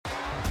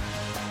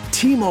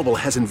T-Mobile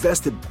has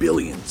invested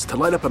billions to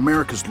light up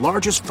America's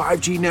largest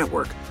 5G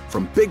network,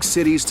 from big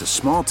cities to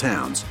small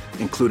towns,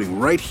 including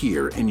right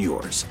here in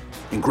yours.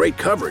 And great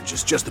coverage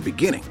is just the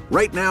beginning.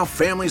 Right now,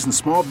 families and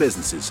small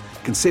businesses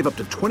can save up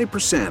to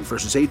 20%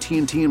 versus AT&T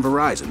and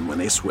Verizon when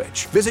they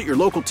switch. Visit your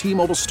local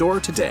T-Mobile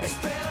store today.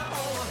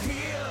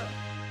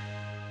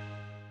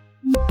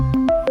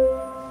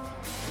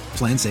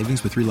 Plan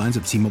savings with 3 lines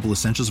of T-Mobile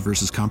Essentials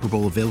versus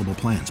comparable available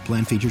plans.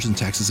 Plan features and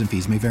taxes and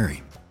fees may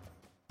vary.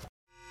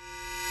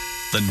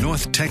 The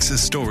North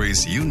Texas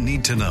stories you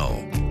need to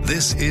know.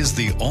 This is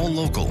the All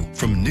Local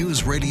from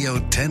News Radio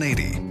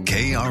 1080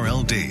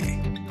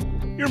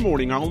 KRLD. Your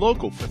morning All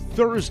Local for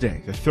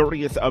Thursday, the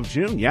 30th of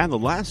June. Yeah, the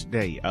last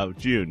day of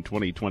June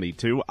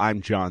 2022.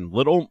 I'm John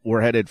Little. We're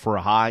headed for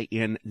a high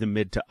in the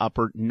mid to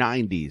upper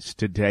 90s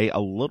today. A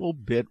little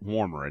bit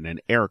warmer and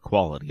an air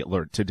quality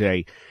alert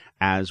today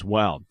as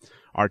well.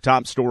 Our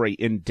top story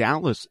in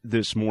Dallas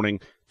this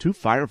morning. 2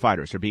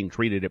 firefighters are being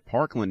treated at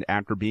Parkland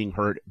after being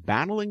hurt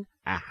battling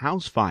a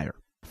house fire.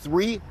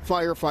 3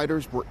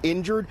 firefighters were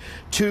injured,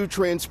 2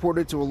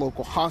 transported to a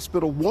local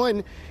hospital,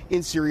 1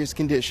 in serious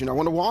condition. I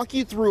want to walk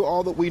you through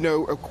all that we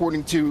know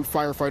according to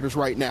firefighters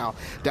right now.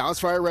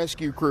 Dallas Fire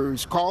Rescue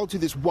crews called to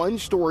this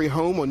 1-story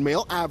home on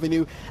Mail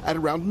Avenue at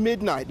around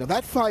midnight. Now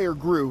that fire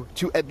grew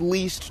to at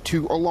least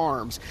 2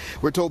 alarms.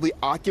 We're told the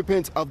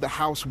occupants of the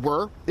house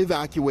were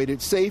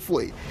evacuated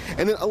safely.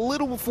 And then a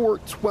little before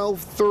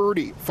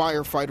 12:30,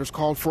 firefighters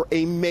called for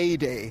a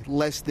mayday.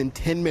 Less than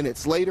 10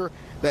 minutes later,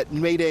 that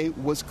mayday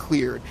was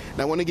cleared.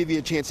 And I want to give you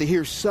a chance to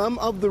hear some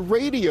of the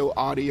radio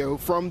audio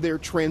from their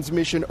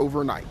transmission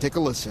overnight. Take a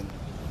listen.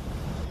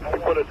 We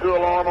put a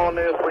 2-alarm on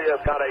this. We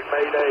have got a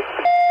mayday.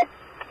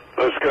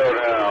 Let's go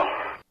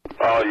now.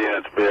 All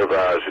units be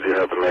advised you do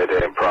have the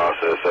mayday in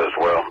process as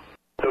well.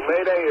 The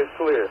mayday is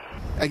clear.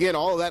 Again,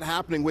 all of that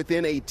happening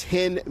within a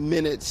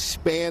 10-minute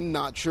span.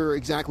 Not sure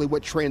exactly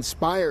what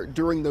transpired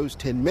during those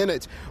 10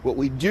 minutes. What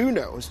we do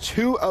know is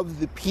 2 of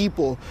the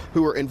people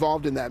who were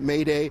involved in that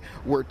mayday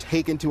were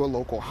taken to a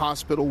local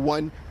hospital,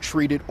 1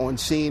 treated on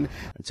scene.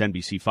 That's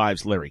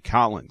NBC5's Larry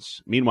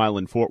Collins. Meanwhile,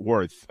 in Fort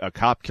Worth, a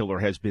cop killer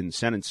has been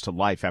sentenced to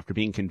life after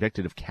being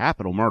convicted of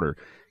capital murder.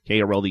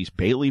 KRLD's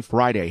Bailey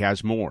Friday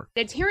has more.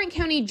 A Tarrant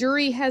County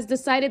jury has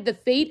decided the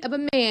fate of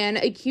a man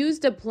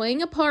accused of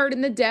playing a part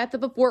in the death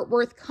of a Fort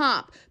Worth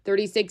cop.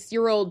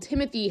 36-year-old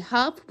Timothy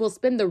Huff will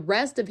spend the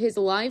rest of his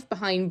life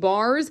behind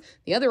bars.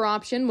 The other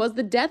option was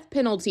the death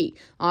penalty.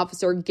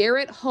 Officer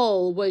Garrett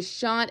Hull was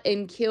shot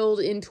and killed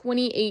in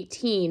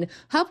 2018.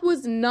 Huff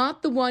was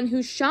not the one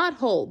who shot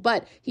Hull,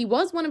 but he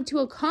was one of 2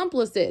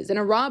 accomplices in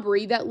a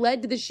robbery that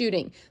led to the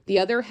shooting. The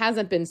other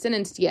hasn't been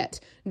sentenced yet.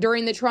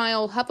 During the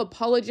trial, Huff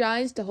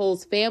apologized to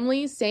Hull's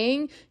family,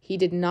 saying he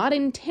did not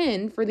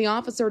intend for the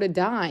officer to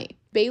die.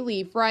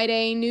 Bailey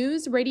Friday,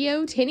 News Radio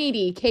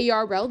 1080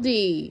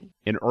 KRLD.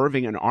 In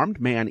Irving, an armed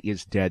man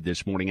is dead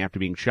this morning after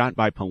being shot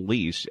by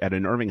police at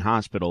an Irving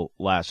hospital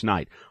last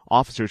night.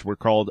 Officers were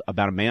called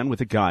about a man with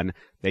a gun.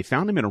 They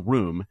found him in a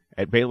room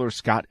at Baylor,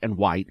 Scott &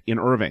 White in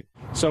Irving.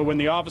 So when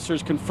the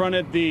officers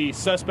confronted the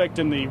suspect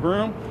in the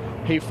room,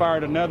 he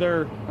fired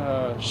another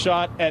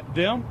shot at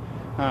them,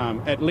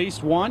 at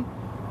least 1.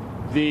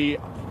 The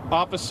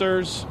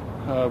officers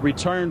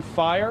returned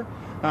fire,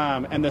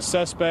 and the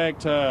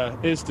suspect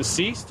is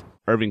deceased.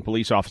 Irving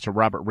Police Officer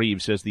Robert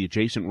Reeves says the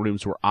adjacent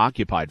rooms were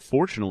occupied.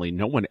 Fortunately,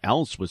 no one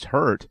else was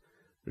hurt.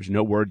 There's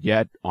no word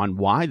yet on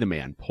why the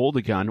man pulled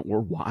a gun or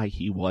why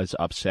he was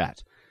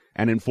upset.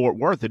 And in Fort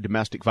Worth, a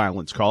domestic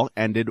violence call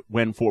ended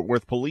when Fort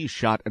Worth police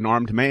shot an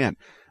armed man.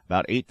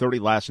 About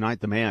 8:30 last night,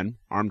 the man,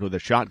 armed with a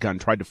shotgun,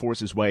 tried to force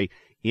his way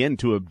in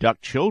to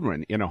abduct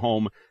children in a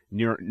home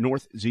near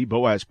North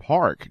Boaz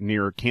Park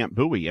near Camp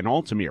Bowie in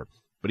Altamere.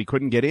 But he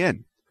couldn't get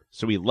in,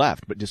 so he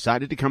left but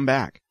decided to come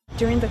back.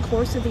 During the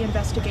course of the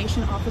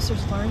investigation,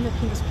 officers learned that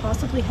he was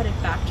possibly headed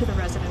back to the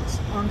residence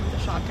armed with a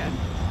shotgun.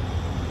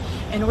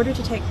 In order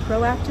to take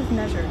proactive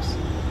measures,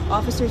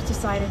 officers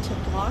decided to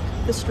block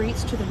the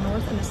streets to the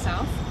north and the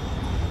south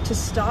to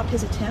stop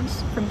his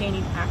attempts from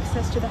gaining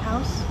access to the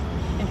house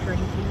and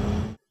hurting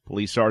people.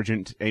 Police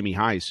Sergeant Amy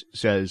Heiss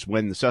says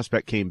when the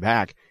suspect came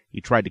back,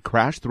 he tried to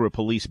crash through a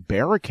police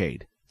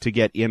barricade to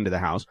get into the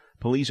house.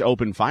 Police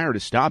opened fire to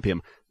stop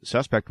him. The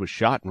suspect was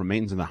shot and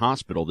remains in the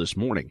hospital this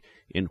morning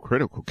in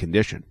critical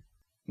condition.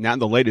 Now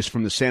the latest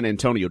from the San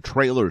Antonio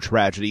trailer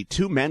tragedy.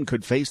 2 men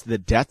could face the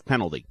death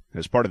penalty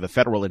as part of the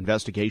federal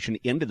investigation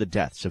into the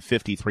deaths of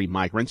 53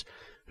 migrants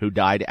who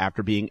died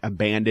after being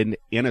abandoned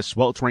in a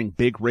sweltering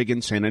big rig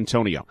in San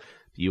Antonio.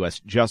 The U.S.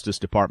 Justice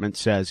Department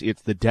says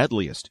it's the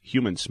deadliest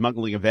human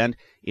smuggling event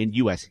in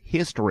U.S.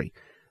 history.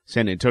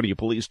 San Antonio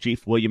Police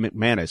Chief William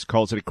McManus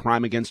calls it a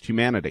crime against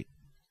humanity.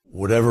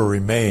 Whatever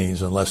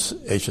remains, unless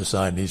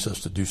HSI needs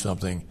us to do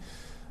something,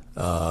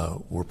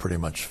 we're pretty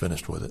much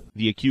finished with it.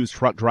 The accused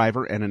truck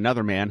driver and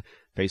another man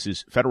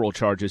faces federal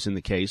charges in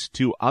the case.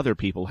 2 other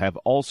people have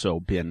also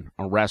been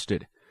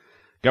arrested.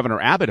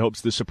 Governor Abbott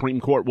hopes the Supreme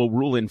Court will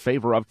rule in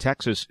favor of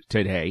Texas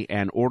today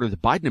and order the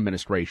Biden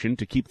administration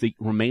to keep the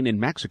Remain in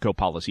Mexico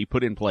policy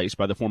put in place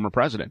by the former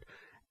president.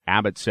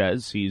 Abbott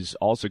says he's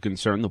also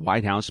concerned the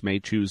White House may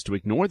choose to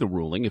ignore the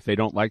ruling if they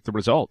don't like the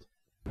result.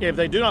 If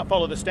they do not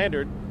follow the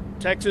standard,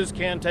 Texas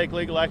can take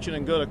legal action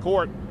and go to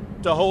court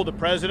to hold the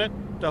president,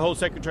 to hold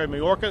Secretary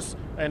Mayorkas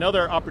and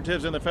other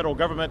operatives in the federal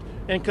government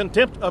in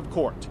contempt of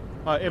court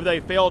if they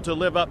fail to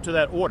live up to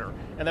that order.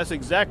 And that's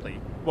exactly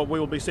what we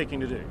will be seeking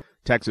to do.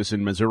 Texas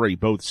and Missouri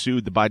both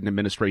sued the Biden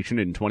administration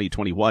in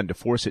 2021 to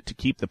force it to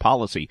keep the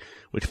policy,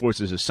 which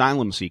forces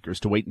asylum seekers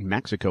to wait in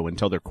Mexico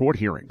until their court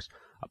hearings.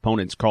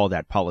 Opponents call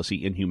that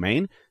policy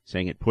inhumane,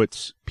 saying it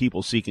puts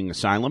people seeking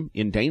asylum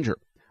in danger.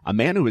 A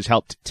man who has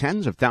helped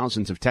tens of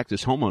thousands of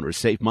Texas homeowners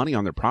save money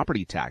on their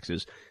property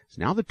taxes is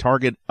now the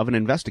target of an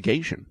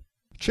investigation.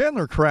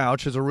 Chandler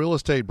Crouch is a real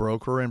estate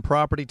broker and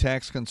property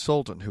tax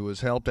consultant who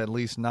has helped at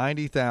least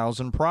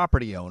 90,000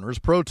 property owners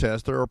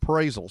protest their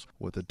appraisals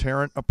with the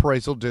Tarrant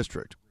Appraisal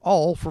District,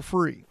 all for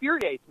free. It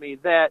infuriates me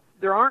that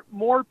there aren't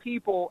more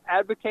people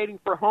advocating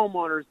for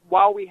homeowners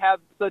while we have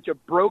such a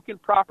broken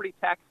property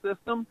tax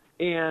system,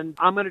 and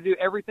I'm going to do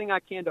everything I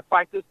can to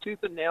fight this tooth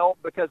and nail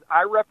because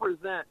I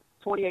represent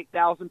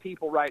 28,000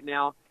 people right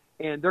now,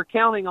 and they're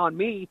counting on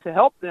me to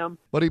help them.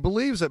 But he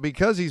believes that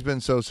because he's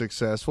been so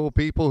successful,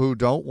 people who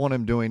don't want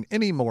him doing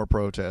any more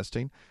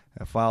protesting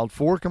have filed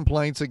 4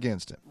 complaints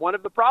against him. One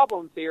of the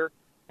problems here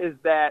is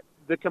that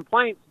the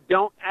complaints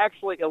don't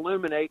actually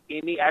illuminate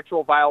any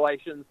actual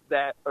violations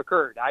that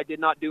occurred. I did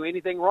not do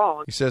anything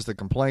wrong. He says the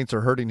complaints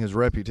are hurting his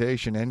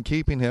reputation and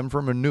keeping him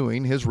from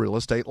renewing his real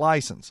estate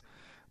license.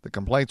 The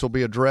complaints will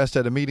be addressed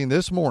at a meeting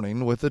this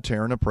morning with the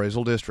Tarrant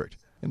Appraisal District.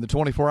 In the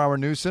 24-hour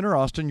news center,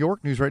 Austin,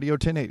 York, News Radio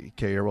 1080,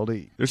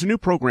 KRLD. There's a new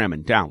program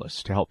in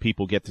Dallas to help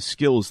people get the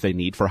skills they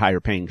need for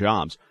higher-paying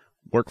jobs.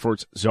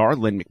 Workforce czar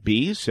Lynn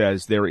McBee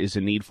says there is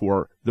a need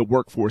for the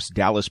Workforce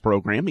Dallas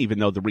program, even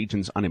though the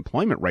region's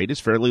unemployment rate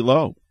is fairly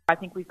low. I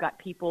think we've got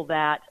people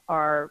that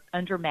are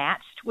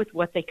undermatched with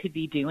what they could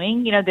be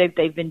doing. You know,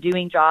 they've been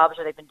doing jobs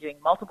or they've been doing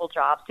multiple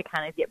jobs to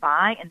kind of get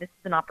by, and this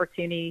is an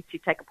opportunity to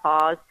take a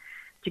pause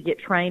to get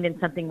trained in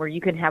something where you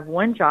can have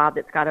one job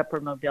that's got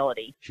upward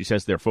mobility. She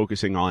says they're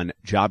focusing on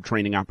job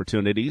training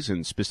opportunities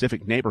in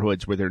specific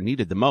neighborhoods where they're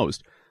needed the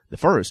most. The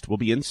first will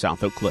be in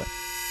South Oak Cliff.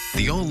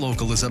 The All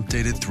Local is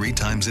updated 3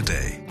 times a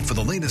day. For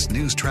the latest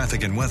news,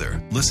 traffic, and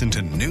weather, listen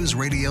to News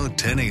Radio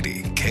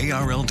 1080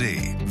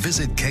 KRLD.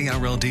 Visit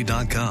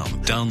KRLD.com,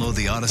 download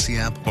the Odyssey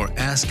app, or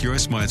ask your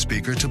smart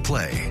speaker to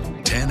play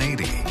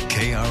 1080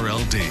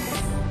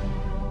 KRLD.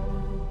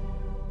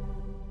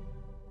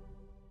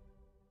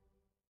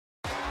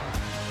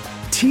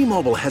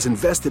 T-Mobile has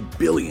invested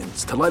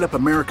billions to light up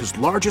America's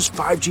largest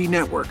 5G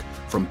network,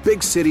 from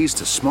big cities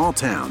to small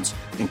towns,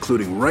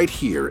 including right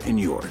here in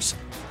yours.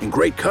 And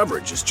great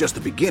coverage is just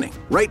the beginning.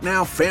 Right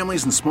now,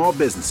 families and small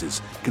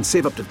businesses can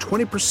save up to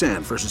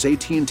 20% versus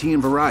AT&T and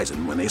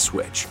Verizon when they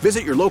switch.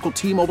 Visit your local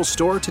T-Mobile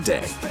store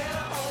today.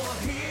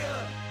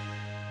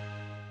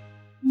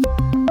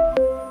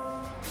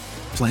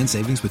 Plan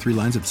savings with 3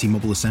 lines of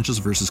T-Mobile Essentials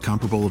versus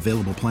comparable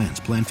available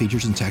plans. Plan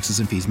features and taxes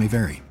and fees may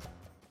vary.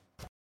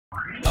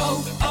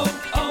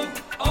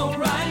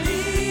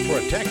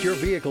 Protect your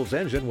vehicle's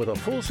engine with a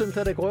full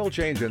synthetic oil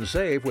change and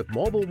save with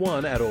Mobil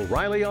 1 at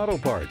O'Reilly Auto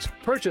Parts.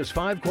 Purchase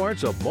 5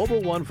 quarts of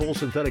Mobil 1 full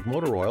synthetic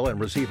motor oil and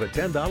receive a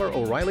 $10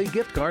 O'Reilly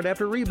gift card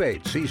after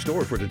rebate. See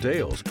store for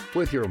details.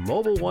 With your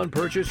Mobil 1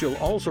 purchase, you'll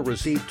also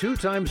receive 2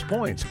 times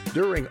points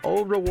during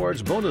O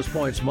Rewards Bonus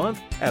Points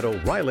Month at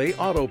O'Reilly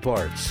Auto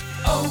Parts.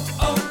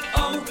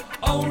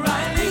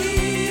 O'Reilly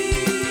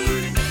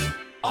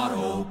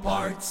Auto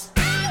Parts.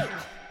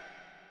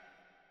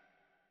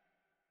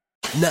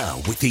 Now,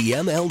 with the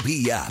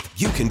MLB app,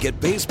 you can get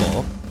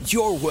baseball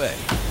your way.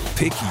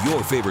 Pick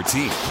your favorite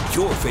team,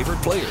 your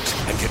favorite players,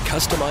 and get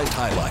customized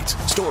highlights,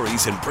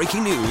 stories, and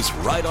breaking news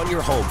right on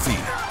your home feed.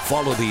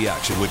 Follow the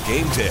action with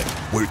Game 10,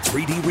 where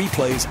 3D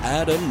replays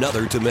add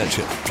another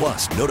dimension.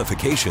 Plus,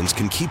 notifications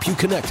can keep you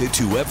connected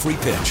to every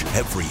pitch,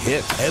 every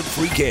hit,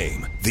 every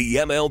game. The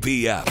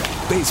MLB app.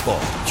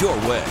 Baseball your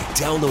way.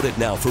 Download it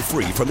now for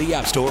free from the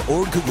App Store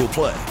or Google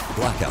Play.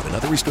 Blackout and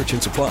other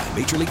restrictions apply.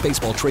 Major League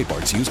Baseball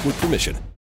trademarks used with permission.